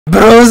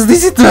Bros,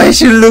 this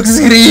situation looks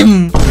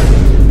grim.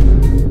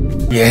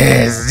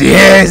 Yes,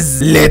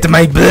 yes, let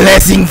my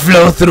blessing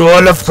flow through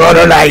all of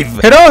Hololive.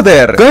 Hello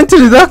there, going to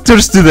the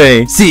doctors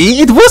today. See,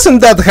 it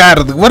wasn't that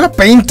hard. What a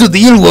pain to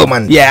deal,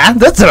 woman. Yeah,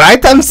 that's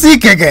right, I'm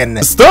sick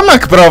again.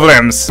 Stomach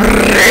problems.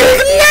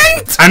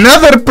 Pregnant?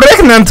 Another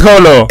pregnant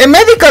holo. A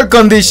medical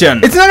condition.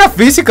 It's not a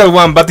physical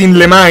one, but in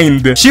the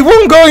mind. She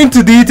won't go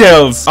into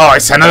details. Oh,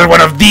 it's another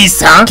one of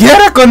these, huh?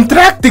 Kiara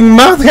contracting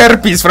mouth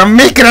herpes from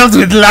making out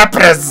with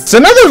lepers. So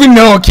now that we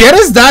know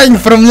Kiara's dying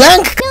from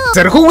lung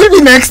cancer, who will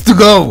be next to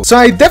go? So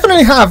I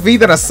definitely have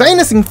either a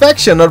sinus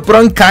infection or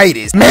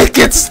bronchitis. Make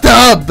it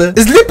stop!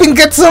 Sleeping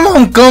gets so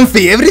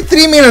uncomfy. Every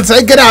 3 minutes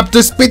I get up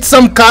to spit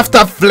some coughed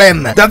up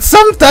phlegm that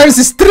sometimes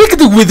is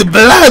streaked with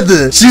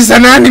blood. She's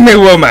an anime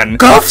woman.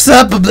 Coughs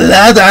up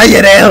blood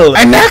IRL.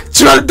 An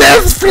actual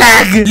death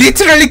flag.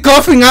 Literally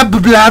coughing up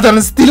blood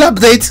and still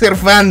updates her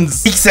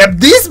fans. Except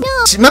this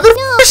bitch,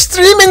 motherfucker,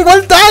 streaming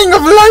while dying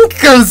of lung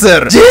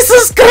cancer.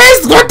 Jesus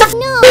Christ, what the f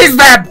is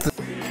that?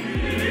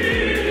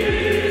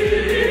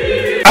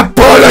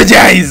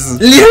 Apologize!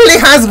 Literally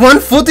has one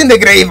foot in the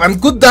grave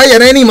and could die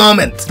at any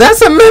moment.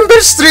 That's a member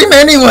stream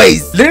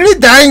anyways. Literally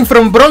dying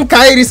from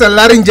bronchitis and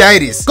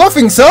laryngitis.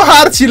 Coughing so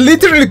hard she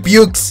literally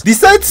pukes.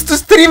 Decides to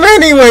stream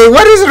anyway.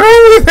 What is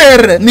wrong with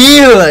her?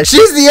 Neil.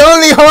 She's the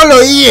only Holo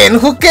EN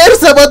who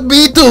cares about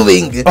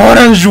VTubing.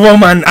 Orange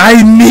woman,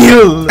 I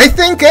kneel. I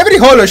think every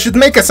Holo should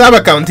make a sub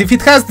account if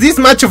it has this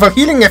much of a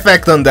healing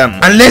effect on them.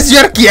 Unless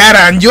you're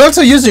Kiara and you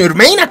also use your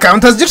main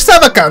account as your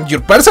sub account,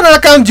 your personal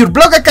account, your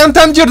blog account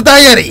and your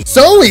diary.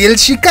 So ill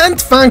she can't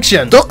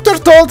function. Doctor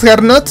told her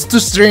not to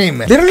stream.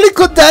 Literally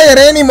could die at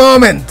any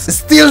moment.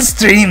 Still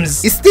streams.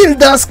 Still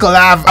does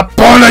collab.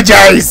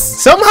 Apologize.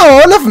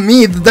 Somehow all of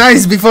Mid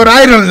dies before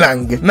Iron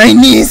Lung. My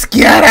niece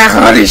Kiara,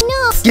 holy sh**.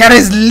 Kiara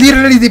is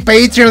literally the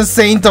patron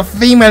saint of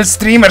female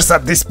streamers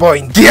at this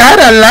point.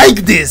 Kiara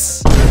like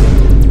this.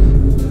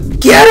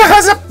 Kiara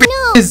has a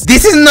penis.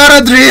 This is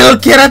not a drill.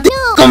 Kiara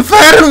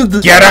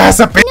confirmed. Kiara has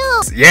a penis.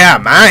 Yeah,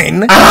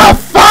 mine. Ah,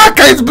 fuck,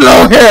 I'd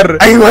blow her.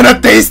 I wanna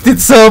taste it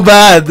so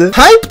bad.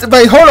 Hyped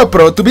by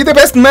Holopro to be the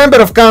best member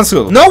of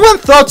council. No one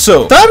thought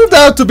so. Turned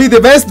out to be the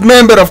best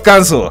member of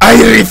council.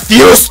 I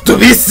refuse to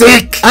be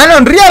sick.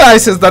 Anon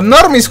realizes that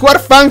normies who are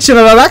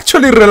functional are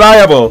actually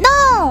reliable.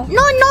 No,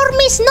 no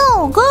normies,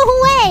 no. Go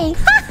away.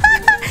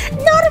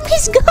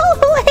 Normies, go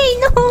away,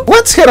 no.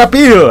 What's her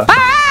appeal?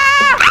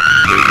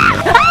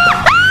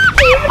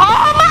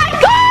 Oh my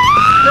god!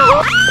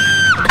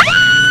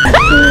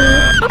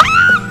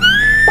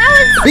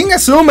 Being a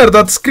zoomer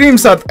that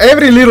screams at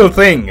every little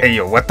thing. Hey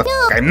yo, what the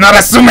f***? I'm not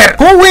a zoomer!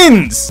 Who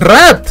wins?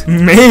 Rat!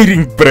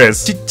 Mairing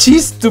press.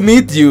 Cheese to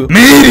meet you.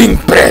 Mairing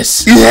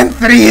press!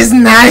 EN3 is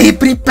nigh!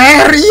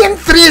 Prepare!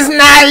 EN3 is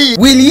nigh!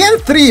 Will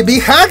EN3 be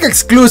hack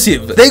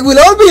exclusive? They will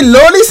all be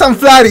lollies and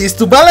flurries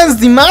to balance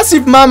the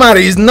massive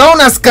mammaries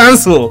known as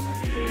cancel.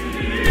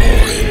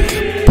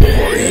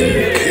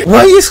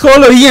 Why is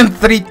Holo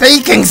EN3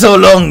 taking so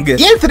long?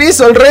 EN3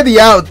 is already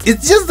out.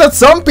 It's just that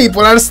some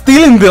people are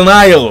still in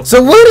denial.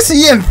 So where's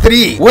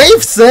EN3?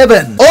 Wave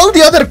 7. All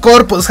the other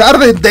corpus are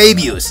the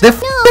debuts. The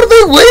f are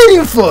they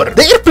waiting for?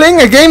 They're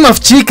playing a game of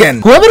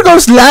chicken. Whoever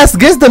goes last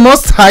gets the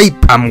most hype.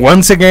 I'm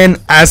once again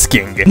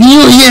asking.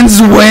 New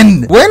ENs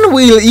when? When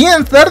will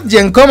EN 3rd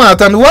Gen come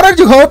out and what are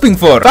you hoping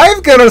for?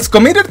 5 girls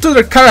committed to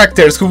their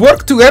characters who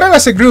work together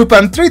as a group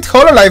and treat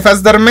Hololive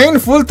as their main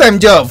full-time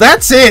job.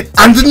 That's it.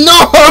 And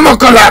no homo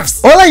collabs.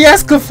 All I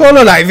ask of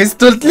Hololive is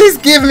to at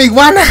least give me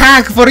one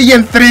hack for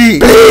EN3.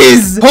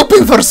 Please!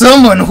 Hoping for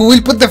someone who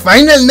will put the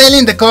final nail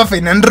in the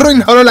coffin and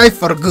ruin Hololive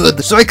for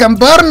good. So I can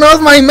burn all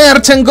my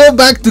merch and go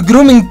back to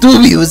grooming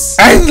tubius.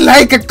 I'd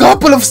like a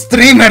couple of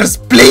streamers.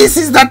 Please,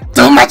 is that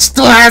too much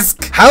to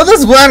ask? How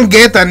does one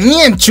get an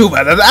EN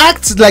Chuba that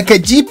acts like a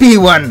GP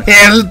one?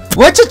 Help!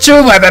 Watch a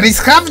Chuba that is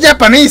half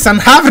Japanese and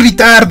half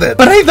retarded.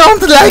 But I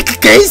don't like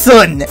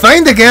Kaison.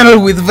 Find a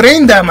girl with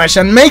brain damage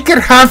and make her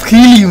half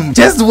helium.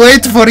 Just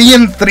wait for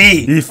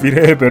EN3. If it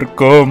ever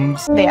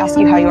comes. They ask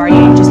you how you are,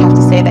 you just have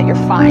to say that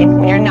you're fine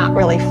when you're not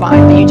really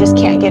fine, but you just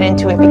can't get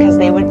into it because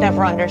they would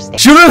never understand.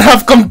 Shouldn't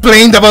have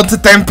complained about the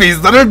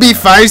Tempest. That'll be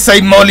 5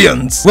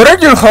 simoleons. What are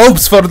your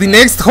hopes for the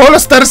next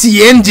Holostars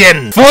EN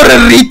Gen? For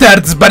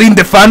retards, but in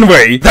the fun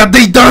way. That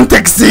they don't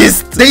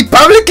exist. They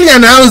publicly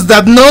announced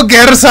that no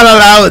girls are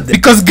allowed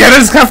because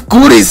girls have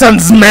cooties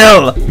and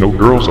smell. No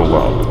girls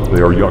allowed.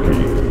 They are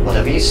yucky.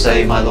 Whatever you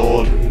say, my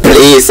lord.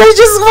 Please, I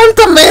just want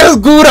a male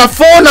Gura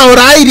phone or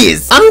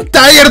iris. I'm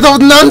tired of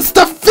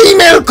non-stop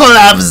female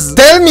collabs.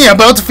 Tell me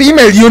about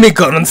female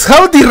unicorns.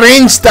 How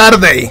deranged are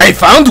they? I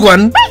found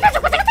one.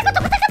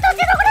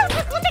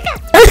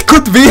 I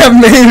could be a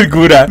male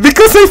Gura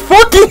because I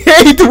fucking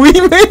hate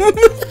women.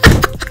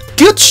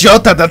 cute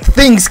Shota that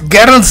thinks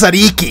girls are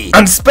icky,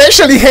 and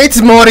especially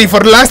hates Mori for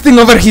lasting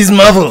over his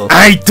model.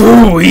 I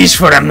too wish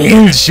for a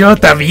male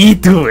Shota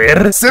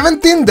VTuber.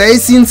 17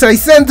 days since I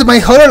sent my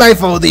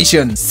Hololive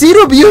audition.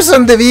 0 views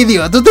on the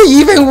video. Do they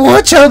even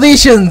watch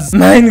auditions?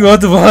 Mine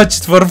got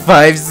watched for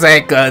 5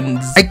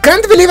 seconds. I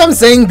can't believe I'm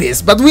saying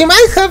this, but we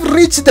might have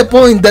reached the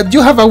point that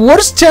you have a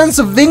worse chance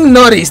of being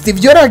noticed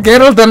if you're a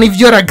girl than if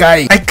you're a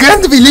guy. I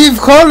can't believe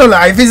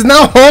Hololive is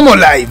now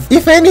Homolive.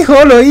 If any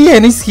Hololive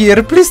EN is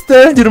here, please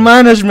tell your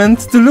management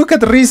to look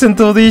at recent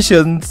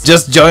auditions.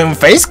 Just join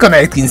Face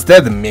Connect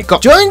instead, Miko.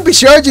 Join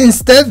Bishoji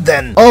instead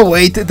then. Oh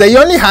wait, they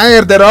only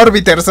hired their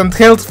orbiters and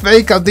held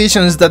fake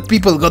auditions that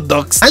people got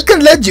doxxed. I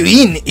can let you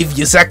in if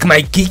you suck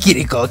my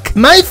kikiri cock.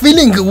 My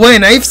feeling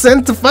when I've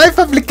sent 5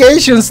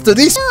 applications to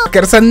these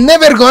fuckers and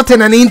never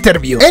gotten an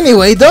interview.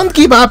 Anyway, don't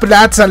give up,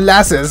 lads and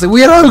lasses.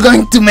 We're all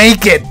going to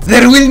make it.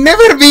 There will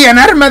never be an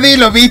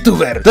armadillo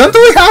VTuber. Don't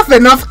we have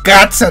enough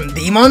cats and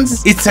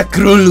demons? It's a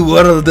cruel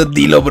world,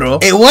 Dilo bro.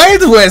 A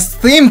Wild West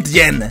themed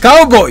gen.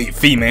 Cowboy,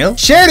 female.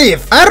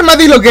 Sheriff,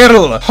 armadillo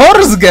girl,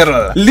 horse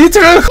girl,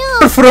 literal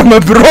from a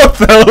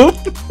brothel.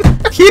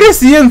 Here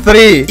is EN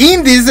 3.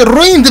 Indies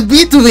ruined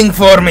VTubing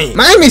for me.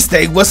 My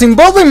mistake was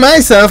involving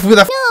myself with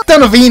a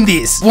ton of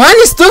indies. One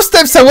is 2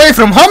 steps away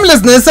from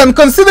homelessness and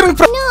considering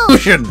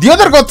prostitution. The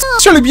other got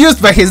sexually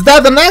abused by his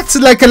dad and acts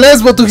like a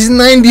lesbo to his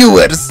 9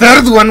 viewers.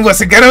 Third one was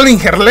a girl in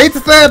her late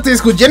 30s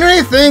who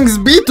genuinely thinks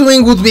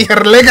VTubing would be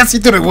her legacy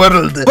to the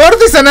world.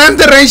 Fourth is an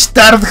underage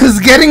tart who's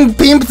getting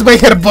pimped by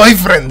her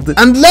boyfriend.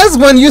 And last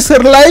one used her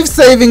life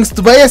savings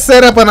to buy a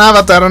setup on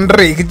Avatar and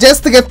rig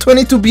just to get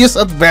 22 views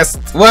at best.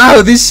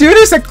 Wow, this sure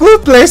is a cool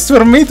place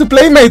for me to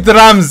play my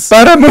drums.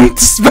 Paramount.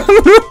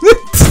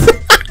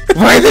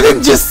 Why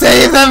didn't you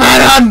say them,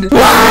 Aaron?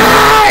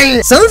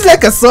 Why? Sounds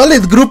like a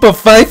solid group of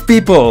 5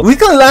 people. We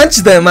can launch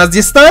them as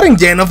the starring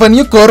gen of a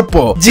new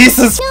corpo.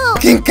 Jesus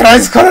fucking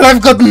Christ,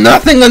 Hololive got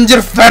nothing on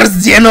your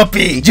first gen OP.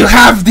 You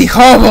have the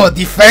hobo,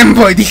 the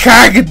femboy, the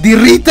hag, the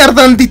retard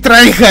and the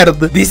tryhard.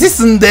 This is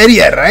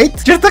Sundaria, right?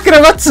 You're talking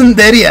about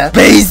Sundaria.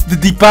 Based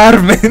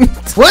department.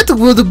 What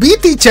would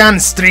BT-chan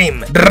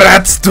stream?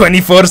 Rats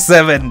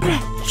 24/7.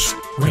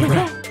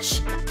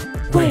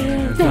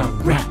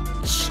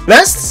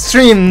 Last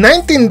stream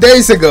 19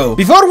 days ago.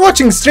 Before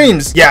watching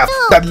streams, yeah,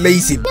 that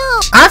lazy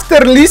bitch.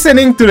 After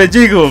listening to the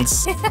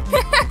jiggles.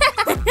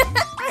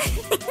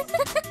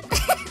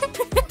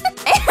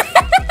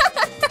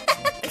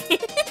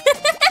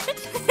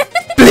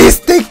 Please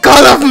take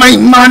all of my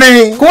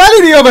money.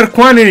 Quality over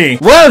quantity.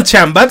 Well,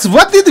 chambats,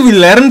 what did we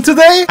learn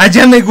today?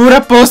 Ayame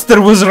Gura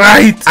poster was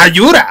right.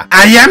 Ayura,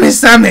 Ayame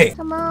Same.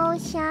 Come on,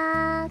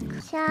 Shaq.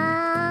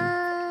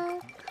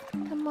 Shaq.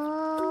 Come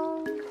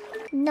on.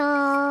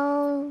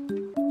 No,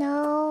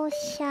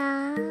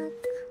 Shaq.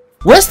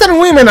 Western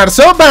women are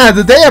so bad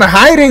they are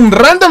hiring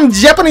random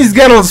Japanese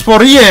girls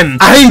for EN.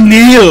 I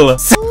kneel.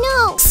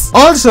 No.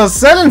 Also,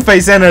 silent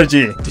face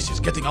energy. This is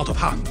getting out of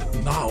hand.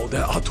 Now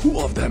there are 2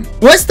 of them.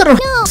 Western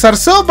are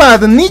so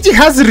bad Niji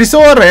has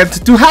resorted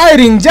to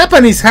hiring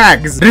Japanese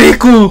hags.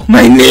 Riku,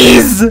 my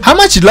knees! How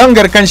much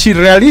longer can she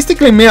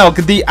realistically milk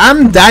the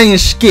I'm dying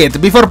shit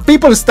before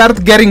people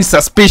start getting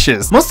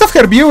suspicious? Most of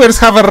her viewers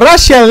have a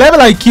Russia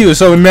level IQ,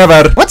 so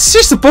never. What's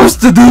she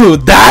supposed to do?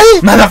 Die?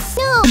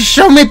 Motherfucker,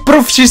 show me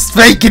proof she's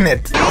faking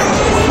it.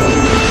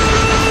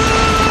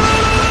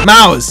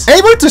 Mouse,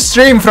 able to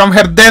stream from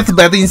her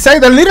deathbed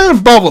inside a little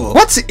bubble.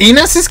 What's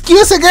Ina's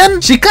excuse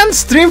again? She can't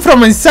stream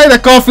from inside a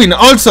coffin.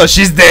 Also,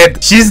 she's dead.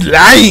 She's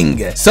lying.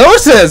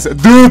 Sources,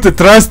 dude,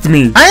 trust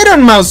me.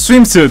 Iron Mouse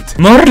swimsuit,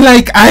 more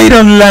like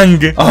Iron Lung.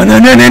 Oh no,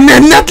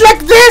 not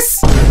like this.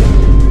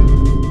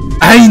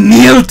 I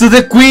kneel to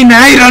the Queen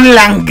Iron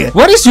Lung.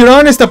 What is your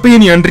honest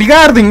opinion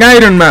regarding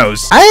Iron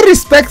Mouse? I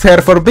respect her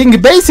for being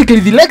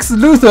basically the Lex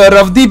Luthor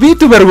of the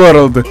VTuber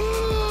world.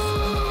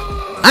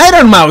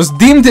 Iron Mouse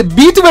deemed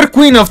VTuber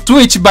Queen of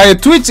Twitch by a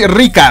Twitch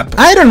recap.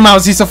 Iron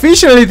Mouse is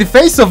officially the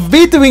face of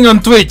VTubing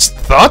on Twitch.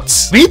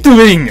 Thoughts?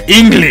 VTubing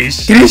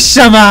English.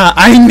 Krishama,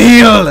 I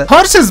kneel.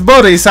 Horses'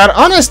 bodies are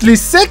honestly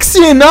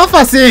sexy enough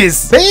as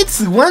is.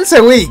 Baits once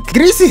a week.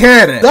 Greasy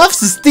hair.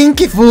 Loves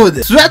stinky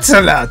food. Sweats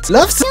a lot.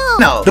 Loves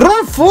no.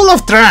 Room full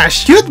of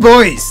trash. Cute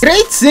boys.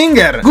 Great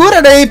singer. Good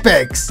at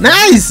Apex.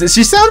 Nice.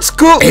 She sounds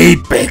cool.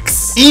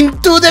 Apex.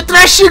 Into the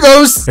trash she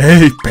goes.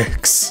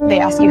 Apex.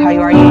 They ask you how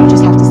you are, you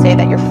just have to say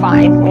that you're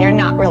fine when you're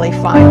not really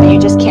fine, but you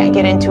just can't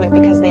get into it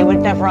because they would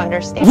never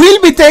understand.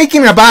 We'll be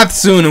taking a bath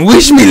soon.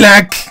 Wish me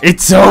luck.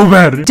 It's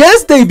over.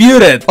 Just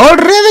debuted.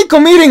 Already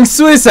committing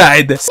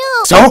suicide.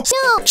 So.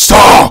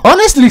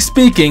 Honestly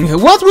speaking,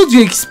 what would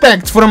you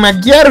expect from a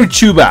Gyaru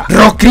Chuba?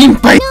 Raw cream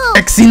pie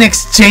in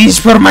exchange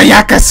for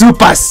Mayaka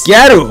Supas.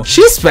 Gyaru,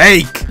 she's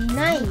fake. い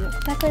ないよ。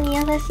オタクに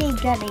優しい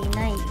ギャルい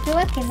ないよ。いる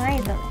わけな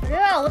いだろ。それ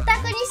はオタ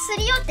クにす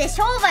り寄って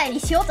商売に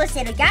しようとし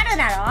てるギャル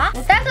だろ。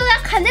オタクが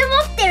金持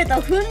ってると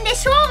踏んで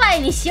商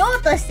売にしよ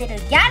うとしてる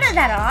ギャル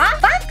だろ。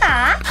バ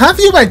カ？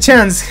 Have you by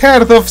chance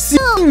heard of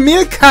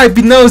milk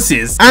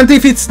hypnosis? And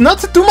if it's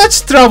not too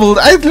much trouble,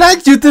 I'd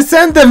like you to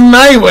send them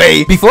my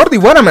way. Before the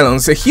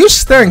watermelons, a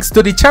huge thanks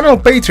to the channel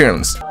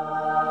Patreons.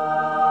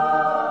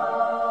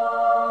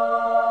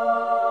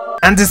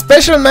 And a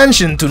special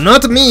mention to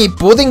Not Me,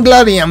 Pudding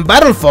Glory and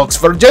Battle Fox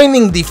for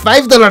joining the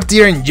 $5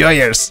 tier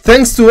enjoyers.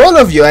 Thanks to all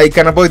of you, I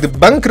can avoid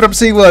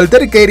bankruptcy while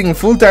dedicating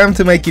full time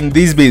to making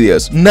these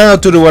videos. Now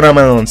to the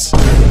watermelons.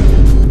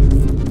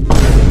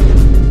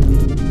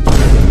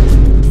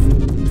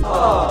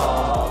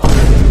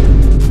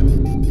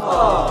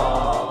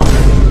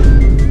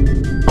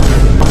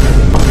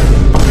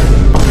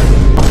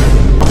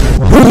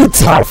 What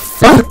the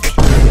fuck?